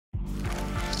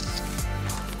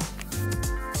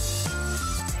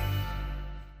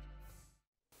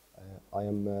I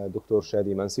am Dr.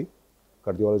 Shadi Mansi,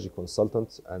 cardiology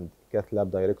consultant and cath lab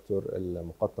director at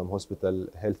Mokkatam Hospital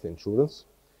Health Insurance.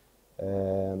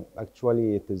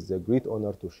 Actually, it is a great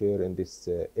honor to share in this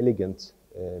elegant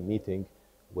meeting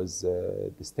with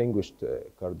distinguished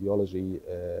cardiology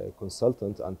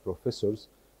consultant and professors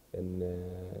in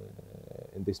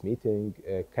this meeting,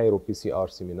 Cairo PCR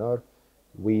seminar.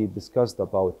 We discussed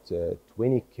about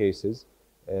 20 cases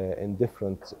in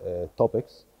different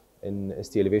topics, in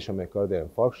ST elevation myocardial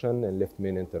infarction, in left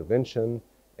main intervention,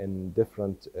 in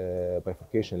different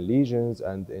bifurcation lesions,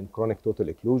 and in chronic total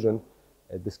occlusion,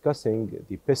 discussing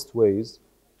the best ways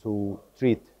to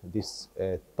treat these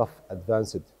tough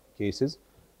advanced cases.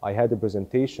 I had a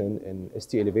presentation in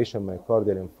ST elevation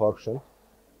myocardial infarction.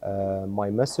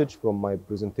 My message from my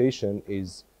presentation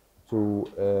is to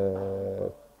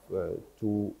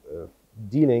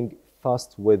dealing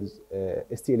fast with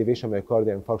ST elevation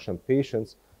myocardial infarction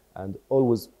patients, and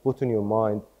always put in your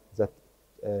mind that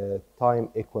time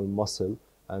equal muscle,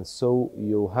 and so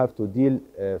you have to deal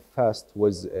fast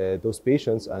with those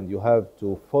patients, and you have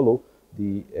to follow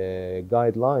the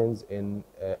guidelines in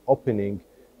opening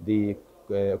the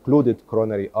occluded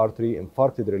coronary artery,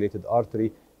 infarcted related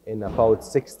artery, in about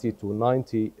 60 to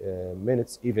 90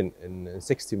 minutes, even in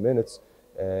 60 minutes,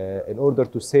 in order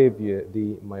to save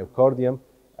the myocardium,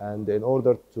 and in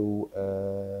order to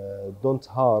don't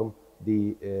harm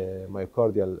the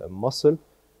myocardial muscle.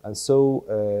 And so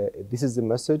this is the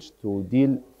message: to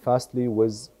deal fastly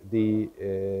with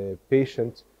the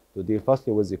patient, to deal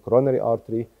fastly with the coronary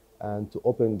artery, and to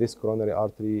open this coronary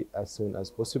artery as soon as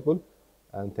possible.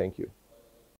 And thank you.